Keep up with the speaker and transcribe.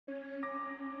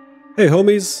Hey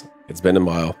homies, it's been a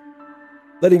while.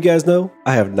 Letting you guys know,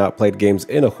 I have not played games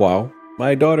in a while.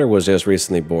 My daughter was just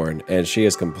recently born, and she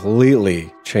has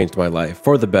completely changed my life,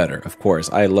 for the better, of course.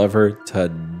 I love her to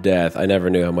death. I never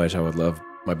knew how much I would love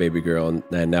my baby girl, and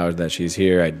now that she's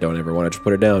here, I don't ever want to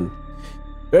put her down.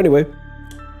 But anyway,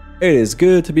 it is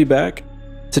good to be back.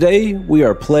 Today, we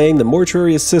are playing the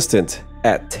Mortuary Assistant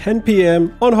at 10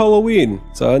 p.m. on Halloween.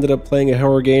 So I ended up playing a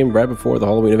horror game right before the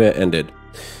Halloween event ended.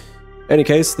 In any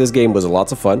case, this game was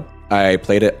lots of fun. I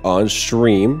played it on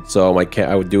stream, so I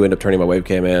do end up turning my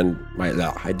webcam and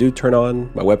I do turn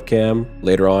on my webcam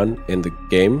later on in the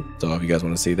game. So if you guys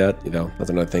want to see that, that's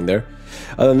another thing there.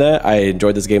 Other than that, I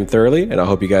enjoyed this game thoroughly, and I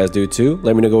hope you guys do too.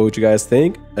 Let me know what you guys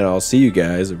think, and I'll see you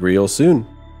guys real soon.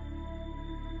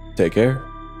 Take care.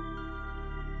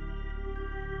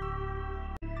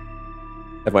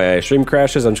 If my stream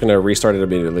crashes, I'm just gonna restart it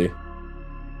immediately.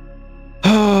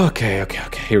 Okay,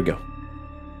 here we go.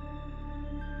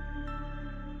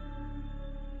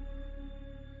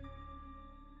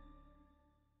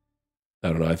 I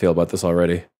don't know how I feel about this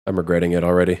already. I'm regretting it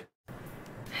already.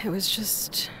 It was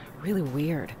just really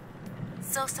weird.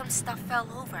 So some stuff fell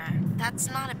over. That's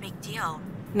not a big deal.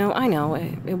 No, I know.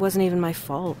 It wasn't even my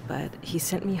fault, but he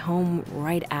sent me home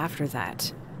right after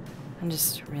that. I'm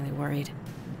just really worried.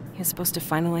 He was supposed to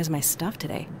finalize my stuff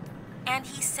today. And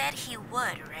he said he would,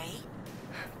 right?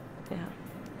 Yeah.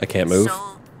 I can't move.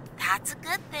 So that's a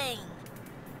good thing.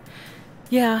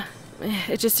 Yeah,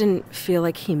 it just didn't feel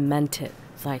like he meant it.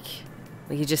 Like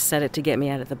he just said it to get me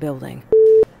out of the building.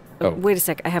 Oh. Wait a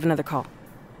sec, I have another call.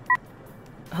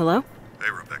 Hello?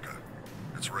 Hey, Rebecca.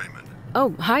 It's Raymond.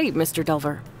 Oh, hi, Mr.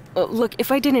 Delver. Look,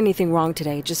 if I did anything wrong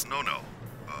today, just... No.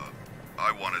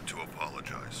 I wanted to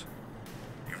apologize.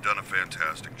 You've done a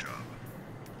fantastic job.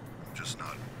 I'm just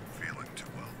not feeling too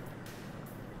well.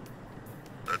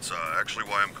 That's actually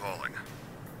why I'm calling.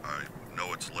 I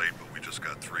know it's late, but we just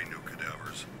got 3 new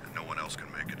cadavers, and no one else can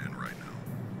make it in right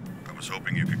now. I was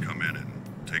hoping you could come in and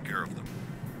take care of them.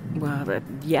 Well,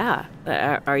 yeah.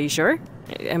 Are you sure?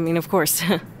 I mean, of course.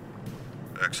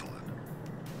 Excellent.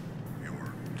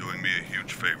 You're doing me a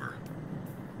huge favor.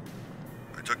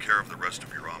 I took care of the rest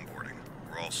of your onboarding.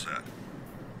 We're all set.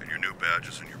 And your new badge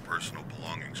is in your personal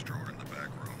belongings drawer in the back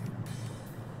room.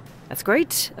 That's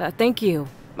great. Thank you.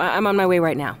 I'm on my way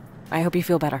right now. I hope you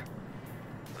feel better.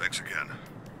 Thanks again.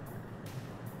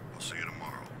 I'll see you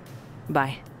tomorrow.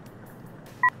 Bye.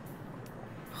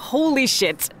 Holy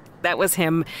shit! That was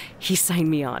him. He signed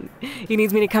me on. He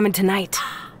needs me to come in tonight.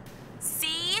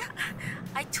 See?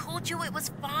 I told you it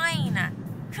was fine.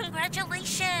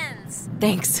 Congratulations.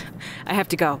 Thanks. I have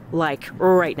to go, like,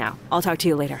 right now. I'll talk to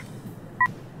you later.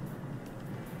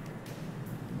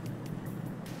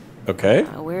 Okay.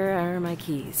 Where are my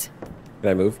keys?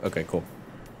 Can I move? Okay, cool.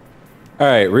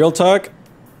 Alright, real talk.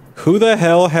 Who the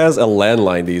hell has a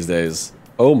landline these days?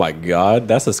 Oh my god,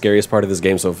 that's the scariest part of this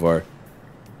game so far.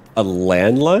 A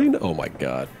landline? Oh my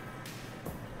god.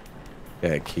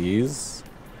 Okay, keys.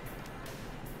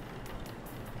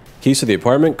 Keys to the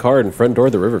apartment, car, and front door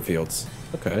of the Riverfields.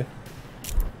 Okay.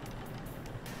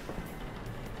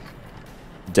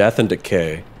 Death and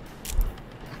Decay.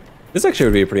 This actually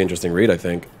would be a pretty interesting read, I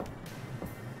think.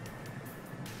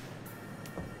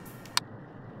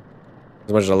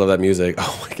 As much as I love that music.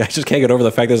 Oh my god, I just can't get over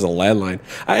the fact there's a landline.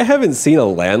 I haven't seen a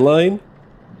landline.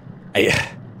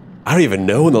 I don't even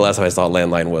know when the last time I saw a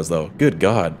landline was, though. Good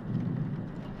god.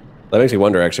 That makes me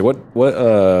wonder, actually.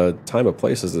 What time of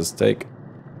place does this take?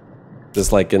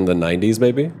 Just like in the 90s,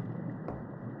 maybe?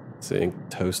 Let's see.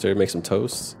 Toaster. Make some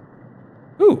toasts.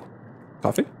 Ooh.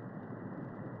 Coffee.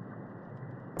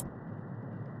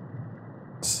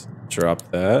 Let's drop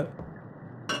that.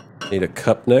 Need a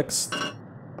cup next.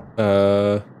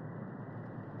 Alright,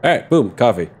 boom.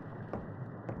 Coffee.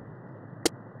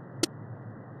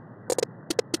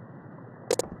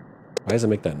 Why does it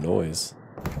make that noise?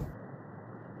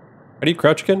 How do you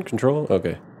crouch again? Control?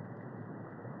 Okay.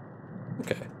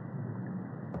 Okay.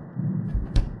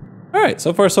 Alright,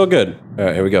 so far so good.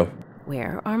 Alright, here we go.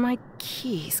 Where are my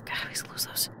keys? God, I always lose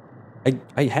those.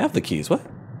 I have the keys. What?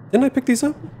 Didn't I pick these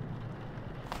up?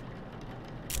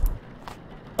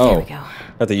 Oh. There we go.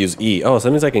 I have to use E. Oh, so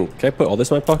that means can I put all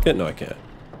this in my pocket? No, I can't.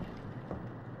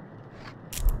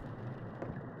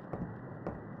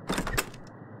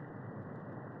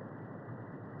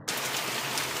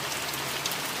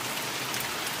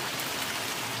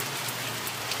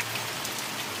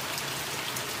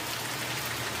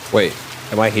 Wait,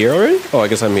 am I here already? Oh, I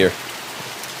guess I'm here.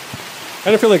 I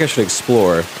kind of feel like I should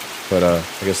explore, but I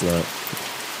guess not.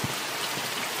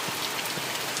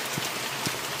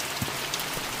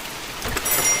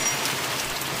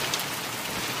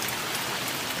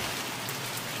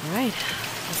 Alright,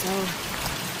 guess I'll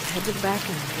head to the back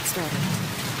and get started.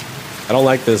 I don't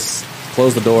like this.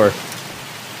 Close the door.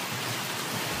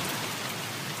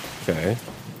 Okay.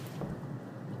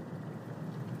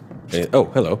 Oh,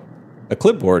 hello. A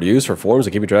clipboard used for forms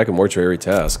to keep track of mortuary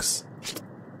tasks.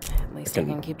 At least I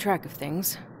can keep track of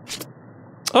things.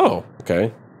 Oh,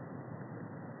 okay.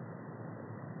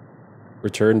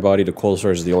 Return body to cold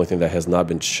storage is the only thing that has not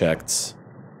been checked.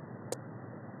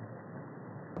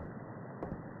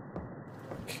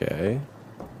 Okay.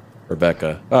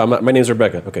 Rebecca. Oh, my name's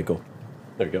Rebecca. Okay, cool.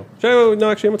 There we go. So, no,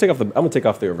 actually, I'm gonna take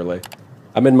off the overlay.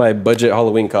 I'm in my budget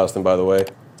Halloween costume, by the way.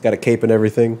 It's got a cape and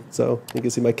everything, so you can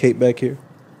see my cape back here.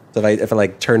 So if I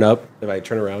like turn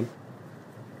around,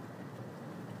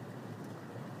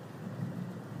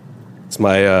 it's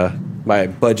my my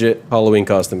budget Halloween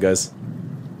costume, guys.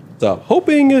 So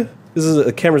hoping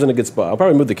the camera's in a good spot. I'll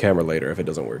probably move the camera later if it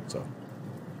doesn't work. So,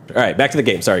 all right, back to the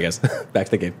game. Sorry, guys. Back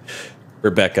to the game.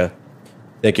 Rebecca,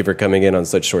 thank you for coming in on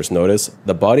such short notice.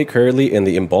 The body currently in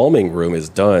the embalming room is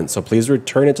done, so please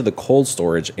return it to the cold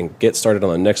storage and get started on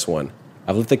the next one.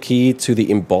 I've left the key to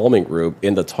the embalming room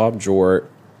in the top drawer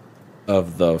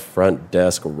of the front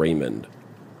desk, Raymond.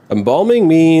 Embalming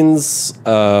means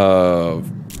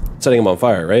setting him on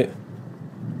fire, right?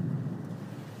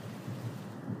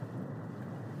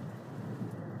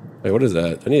 Wait, what is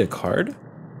that? I need a card?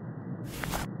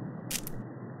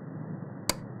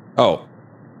 Oh.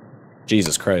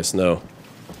 Jesus Christ, no.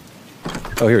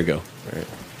 Oh, here we go. All right.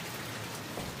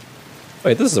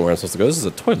 Wait, this isn't where I'm supposed to go. This is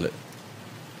a toilet.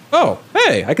 Oh,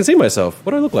 hey, I can see myself.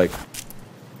 What do I look like?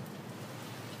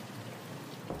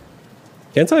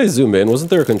 Can't I zoom in? Wasn't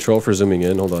there a control for zooming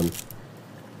in? Hold on.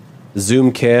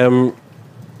 Zoom cam.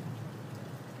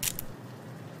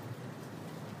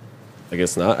 I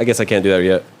guess not. I guess I can't do that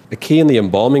yet. A key in the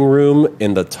embalming room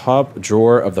in the top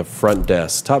drawer of the front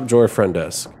desk. Top drawer, front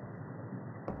desk.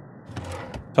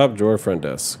 Top drawer, front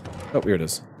desk. Oh, here it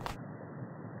is.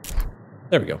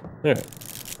 There we go. All right.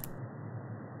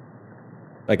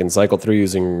 I can cycle through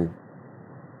using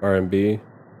RMB.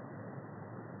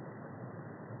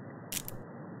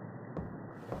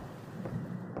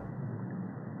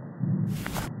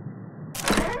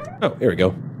 Oh, here we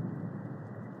go.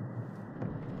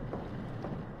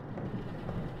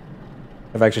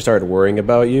 I've actually started worrying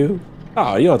about you.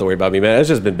 Oh, you don't have to worry about me, man. It's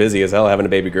just been busy as hell. Having a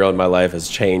baby girl in my life has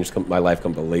changed my life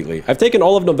completely. I've taken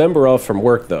all of November off from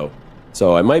work, though.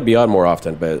 So I might be on more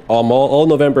often, but all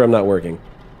November I'm not working.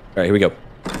 All right, here we go.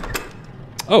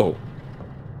 Oh.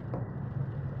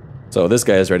 So this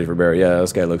guy is ready for burial. Yeah,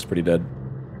 this guy looks pretty dead.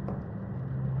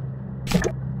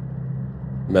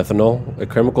 Methanol, a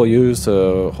chemical used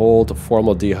to hold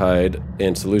formaldehyde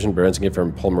in solution preventing it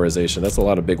from polymerization. That's a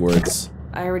lot of big words.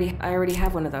 I already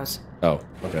have one of those. Oh,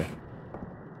 okay.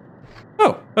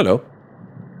 Oh, hello.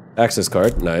 Access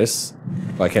card, nice.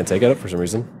 Oh, I can't take it up for some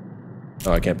reason.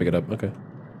 Oh, I can't pick it up, okay.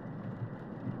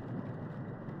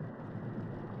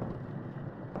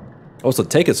 Oh, so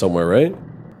take it somewhere, right?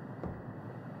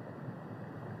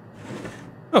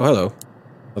 Oh, hello.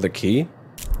 Another key?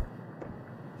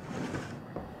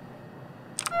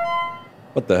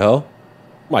 What the hell?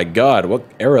 My god, what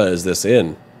era is this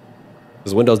in?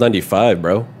 This is Windows 95,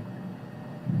 bro.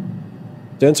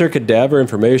 To enter cadaver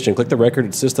information, click the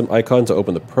record system icon to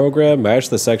open the program. Match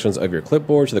the sections of your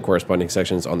clipboard to the corresponding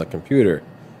sections on the computer.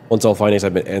 Once all findings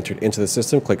have been entered into the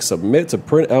system, click Submit to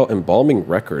print out embalming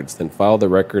records, then file the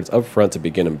records up front to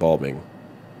begin embalming.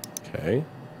 Okay.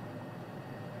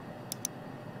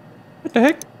 What the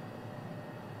heck?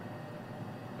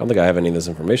 I don't think I have any of this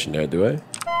information there, do I?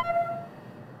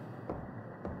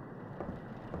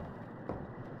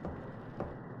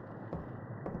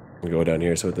 Go down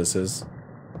here, see what this is.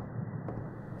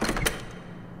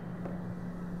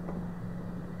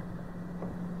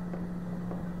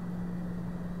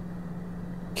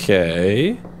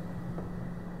 Okay.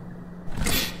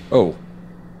 Oh.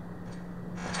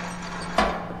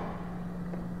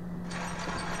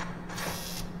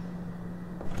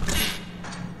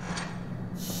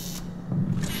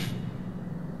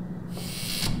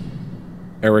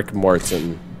 Eric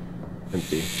Martin.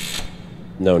 Empty.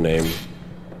 No name.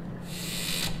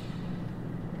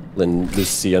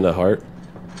 Luciana Hart.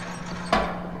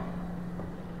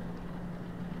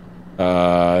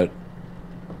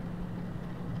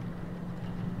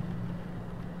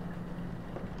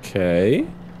 Okay.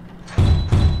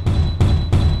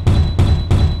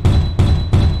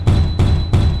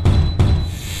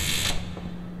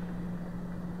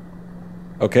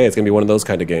 Okay, it's gonna be one of those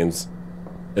kind of games.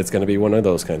 It's gonna be one of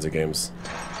those kinds of games.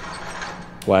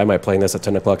 Why am I playing this at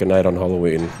 10 o'clock at night on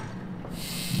Halloween?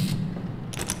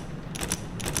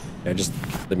 Yeah, just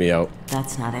let me out.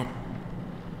 That's not it.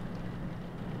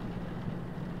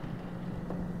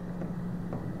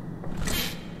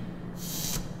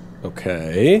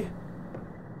 Okay.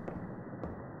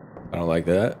 I don't like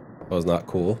that. That was not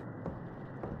cool.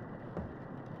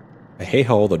 I hate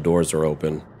how all the doors are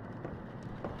open.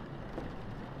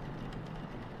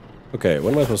 Okay,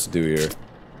 what am I supposed to do here?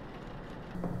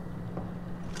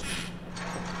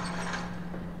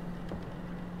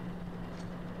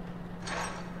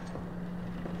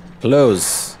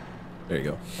 Close. There you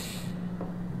go.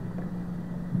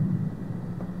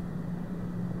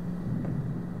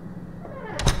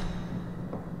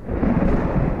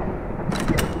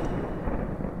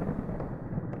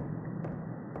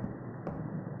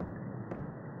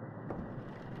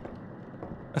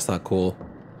 That's not cool.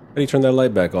 How do you turn that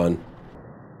light back on? I'm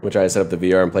gonna try to set up the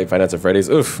VR and play Five Nights at Freddy's.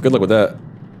 Oof, good luck with that.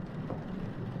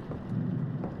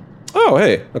 Oh,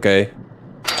 hey, okay.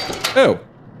 Oh.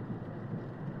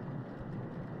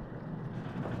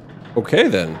 Okay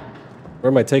then. Where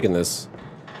am I taking this?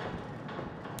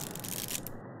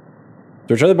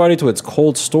 To return the body to its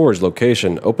cold storage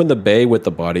location, open the bay with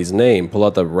the body's name. Pull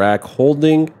out the rack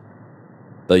holding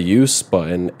the use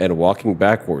button and walking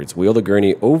backwards. Wheel the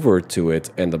gurney over to it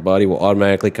and the body will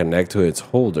automatically connect to its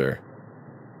holder.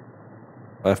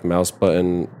 Left mouse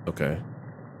button. Okay.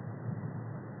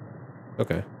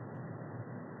 Okay.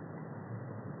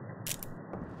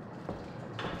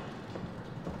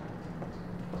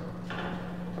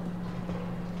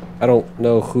 I don't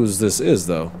know whose this is,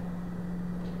 though.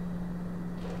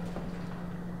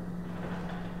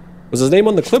 Was his name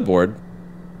on the clipboard?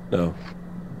 No.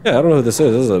 Yeah, I don't know who this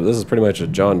is. This is pretty much a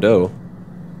John Doe.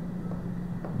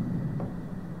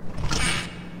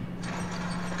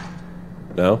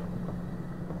 No?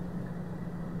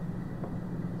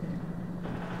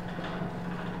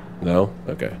 No?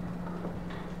 Okay.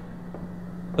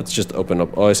 Let's just open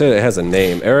up. Oh, I said it has a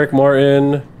name. Eric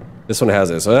Martin. This one has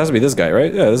it. So it has to be this guy,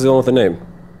 right? Yeah, this is the one with the name.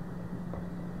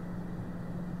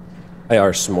 I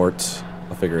are smart.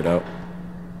 I'll figure it out.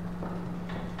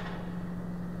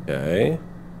 Okay.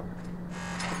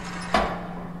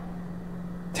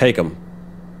 Take him.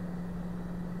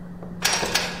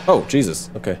 Oh, Jesus.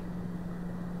 Okay.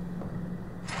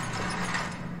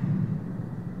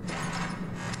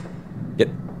 Get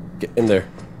in there.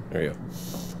 There you go.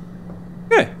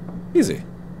 Okay. Easy.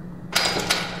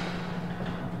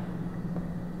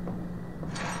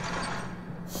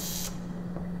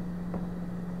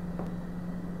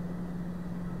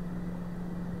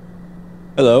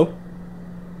 Hello?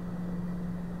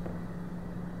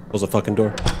 Close the fucking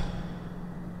door.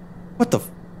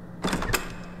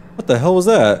 What the hell was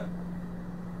that?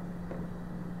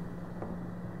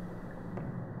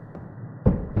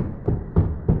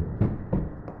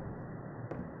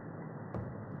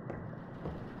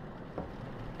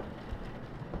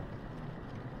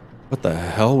 What the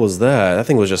hell was that? That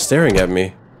thing was just staring at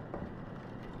me.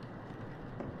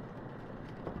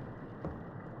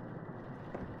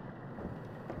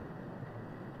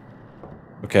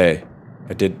 Okay.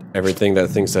 I did everything that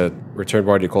thing said. Return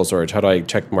body to cold storage. How do I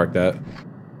check mark that?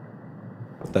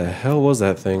 What the hell was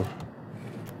that thing?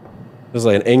 It was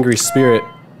like an angry spirit.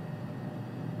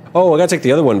 Oh, I gotta take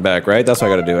the other one back, right? That's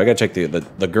what I gotta do. I gotta check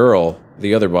the girl,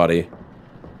 the other body.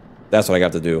 That's what I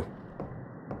got to do.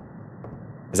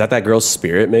 Is that girl's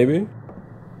spirit, maybe?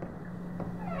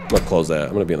 I'm gonna close that.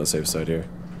 I'm gonna be on the safe side here.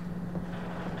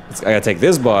 I gotta take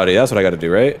this body. That's what I gotta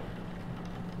do, right?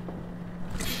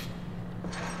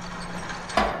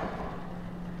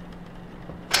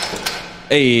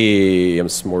 Hey, I'm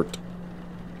smart.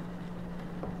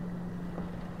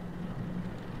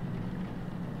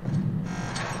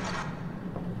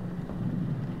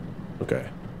 Okay.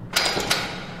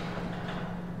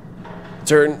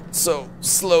 Turn so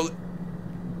slowly.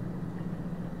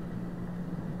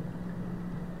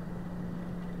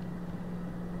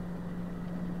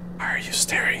 Why are you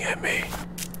staring at me?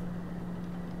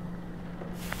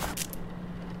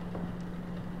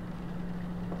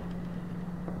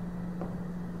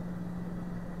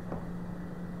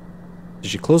 Did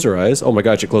she close her eyes? Oh my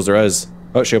god, she closed her eyes.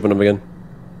 Oh, she opened them again.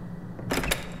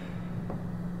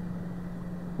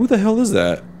 Who the hell is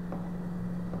that?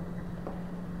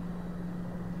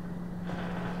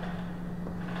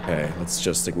 Okay, let's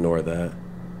just ignore that.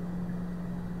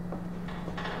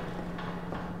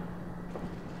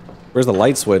 Where's the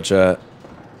light switch at?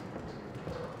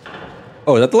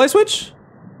 Oh, is that the light switch?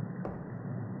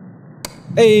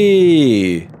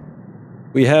 Hey!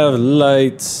 We have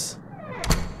lights.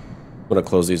 I'm gonna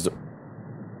close these.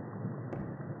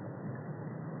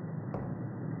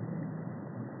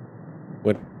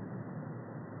 What?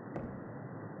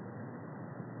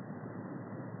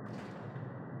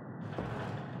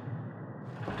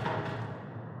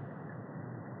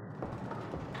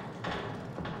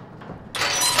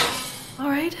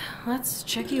 let's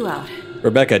check you out.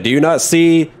 Rebecca, do you not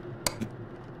see?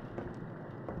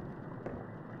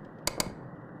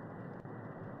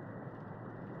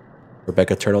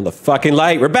 Rebecca, turn on the fucking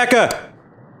light! Rebecca!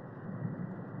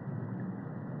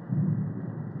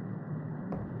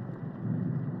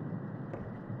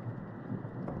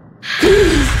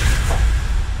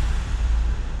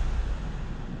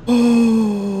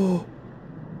 Oh,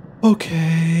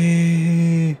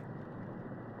 okay.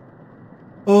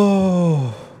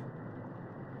 Oh,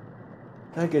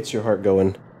 that gets your heart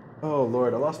going. Oh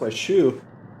Lord, I lost my shoe.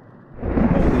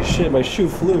 Holy shit, my shoe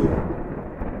flew.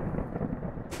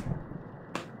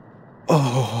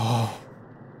 Oh,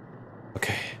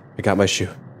 okay, I got my shoe.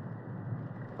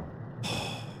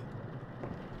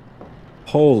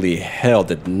 Holy hell,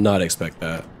 did not expect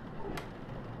that.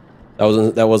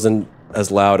 That wasn't as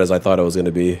loud as I thought it was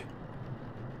gonna be.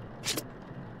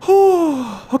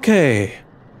 Oh, okay.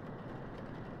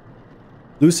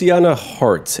 Luciana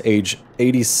Hart, age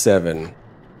 87.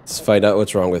 Let's find out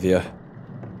what's wrong with you.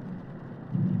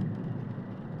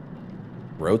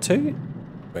 Rotate?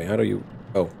 Wait, how do you...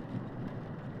 Oh.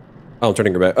 Oh, I'm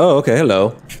turning her back. Oh, okay,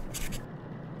 hello.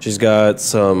 She's got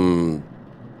some...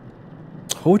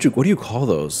 What do you call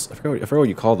those? I forgot what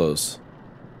you call those.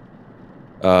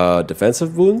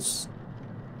 Defensive wounds?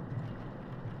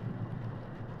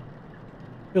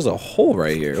 There's a hole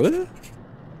right here.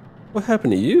 What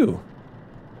happened to you?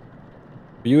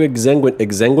 Are you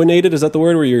exsanguinated? Is that the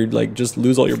word where you're like just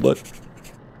lose all your blood?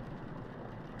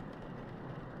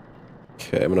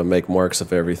 Okay, I'm gonna make marks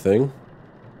of everything.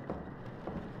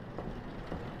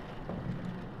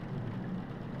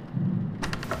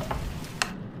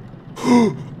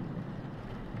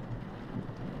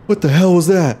 What the hell was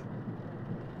that?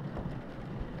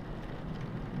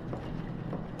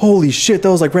 Holy shit,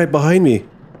 that was like right behind me.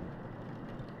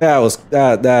 That was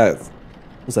that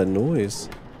was that noise.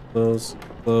 Close,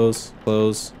 close,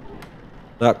 close.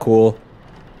 Not cool.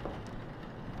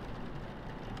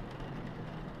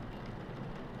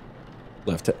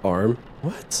 Left arm.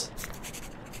 What?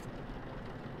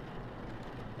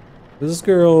 Is this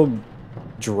girl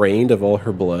drained of all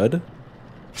her blood?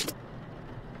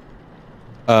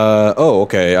 Oh,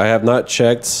 okay. I have not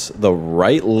checked the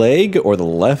right leg or the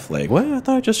left leg. What? I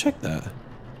thought I just checked that.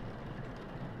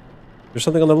 There's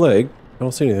something on the leg. I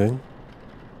don't see anything.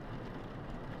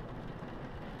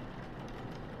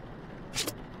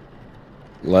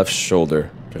 Left shoulder.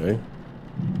 Okay.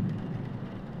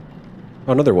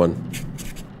 Oh, another one.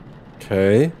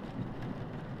 Okay.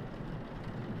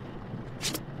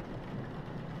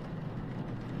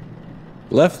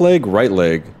 Left leg, right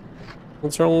leg.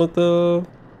 What's wrong with the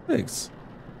legs?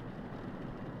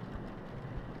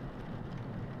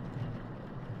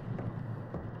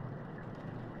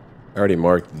 I already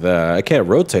marked that. I can't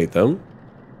rotate them.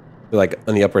 Like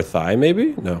on the upper thigh,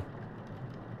 maybe? No.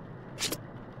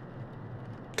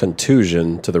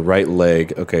 Contusion to the right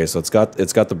leg. Okay, so it's got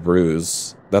the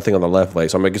bruise. Nothing on the left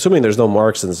leg. So I'm assuming there's no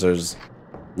marks since there's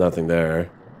nothing there.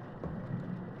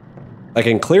 I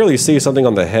can clearly see something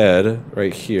on the head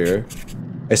right here.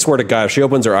 I swear to God, if she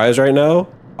opens her eyes right now,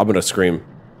 I'm gonna scream.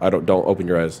 Don't open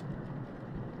your eyes.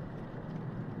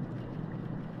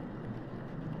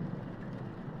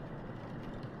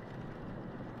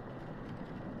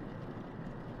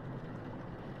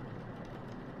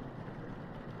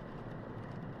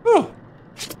 Oh.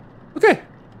 Okay.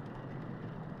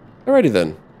 Alrighty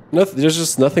then. There's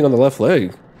just nothing on the left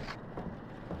leg.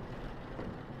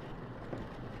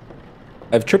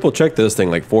 I've triple checked this thing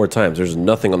like 4 times. There's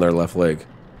nothing on their left leg.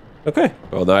 Okay.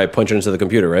 Well, now I punch it into the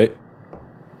computer, right?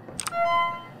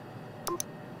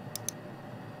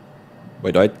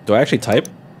 Wait, do I actually type?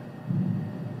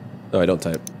 No, I don't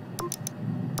type.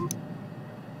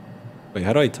 Wait,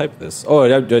 how do I type this? Oh,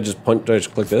 do I just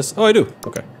click this? Oh, I do.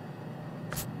 Okay.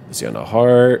 See on the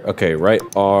heart. Okay, right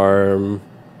arm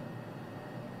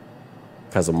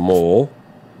has a mole.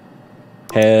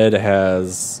 Head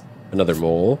has another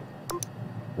mole.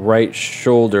 Right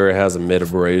shoulder has a mid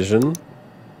abrasion.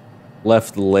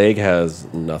 Left leg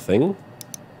has nothing.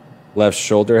 Left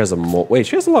shoulder has a mole. Wait,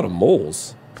 she has a lot of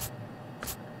moles.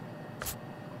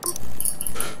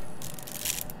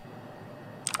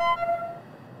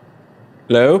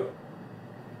 Hello?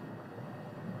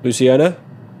 Luciana?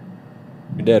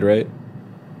 You're dead, right?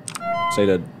 Say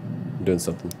dead. I'm doing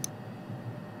something.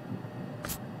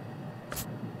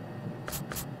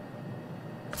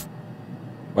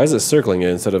 Why is it circling it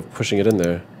instead of pushing it in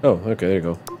there? Oh, okay, there you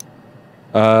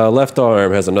go. Left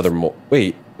arm has another mole.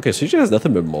 Wait, okay, so she has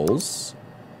nothing but moles?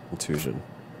 Contusion.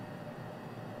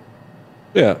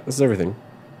 Yeah, this is everything.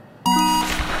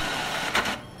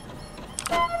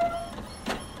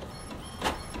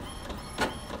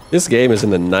 This game is in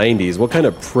the 90s. What kind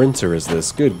of printer is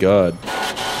this? Good God.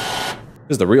 This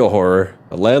is the real horror.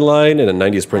 A landline and a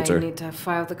 90s printer. I need to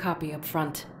file the copy up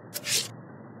front.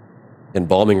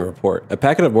 Embalming report. A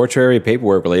packet of mortuary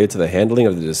paperwork related to the handling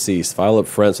of the deceased. File up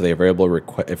front so they are available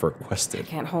if requested.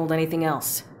 Can't hold anything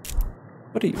else.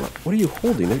 What are you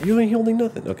holding? You ain't holding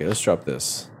nothing. Okay, let's drop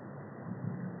this.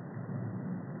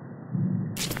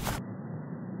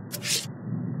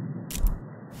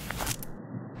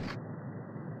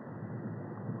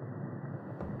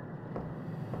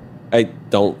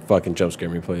 Don't fucking jump scare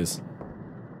me, please.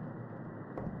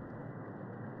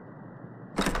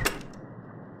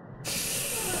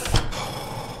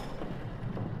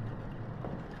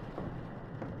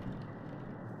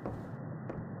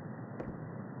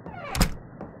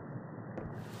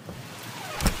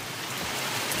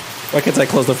 Why can't I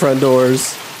close the front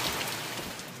doors?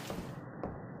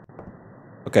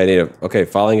 Okay, I need a... Okay,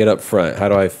 filing it up front. How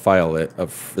do I file it?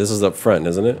 This is up front,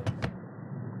 isn't it?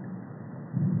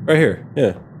 Right here.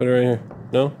 Yeah, put it right here.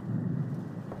 No?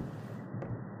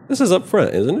 This is up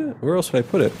front, isn't it? Where else would I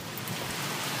put it?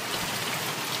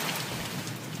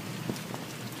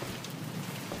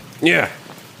 Yeah.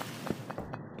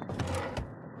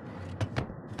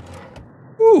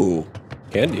 Ooh,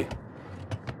 candy.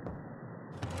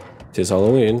 'Tis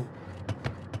Halloween.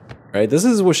 Right, this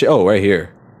is what she... Oh, right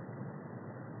here.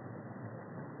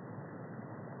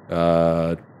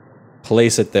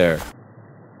 Place it there.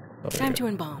 Oh, Time to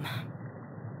embalm.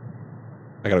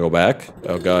 I gotta go back?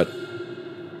 Oh, God.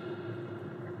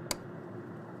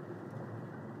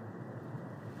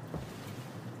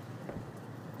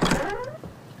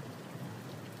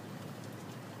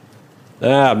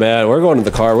 Ah, man, we're going to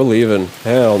the car. We're leaving.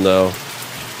 Hell no.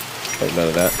 Like none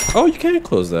of that. Oh, you can't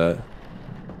close that.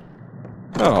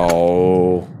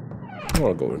 Oh. I don't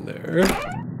want to go in there.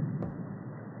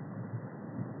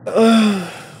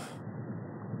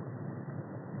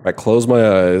 If I close my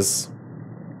eyes,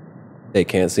 they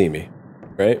can't see me,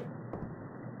 right?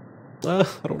 I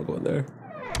don't want to go in there.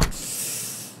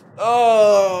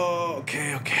 Oh,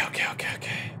 okay.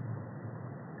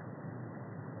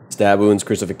 Stab wounds,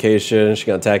 crucifixion. She's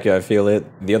gonna attack you. I feel it.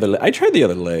 The other. I tried the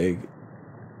other leg.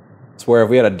 I swear,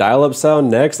 if we had a dial-up sound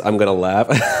next, I'm gonna laugh.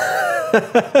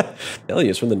 Hell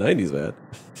yeah, it's from the 90s, man.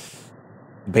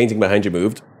 The painting behind you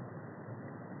moved.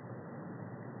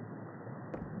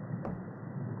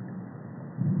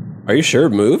 Are you sure it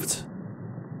moved?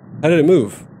 How did it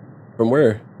move? From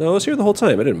where? No, I was here the whole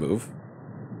time. I didn't move.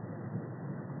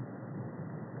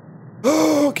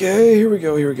 Okay, here we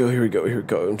go.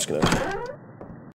 I'm just gonna...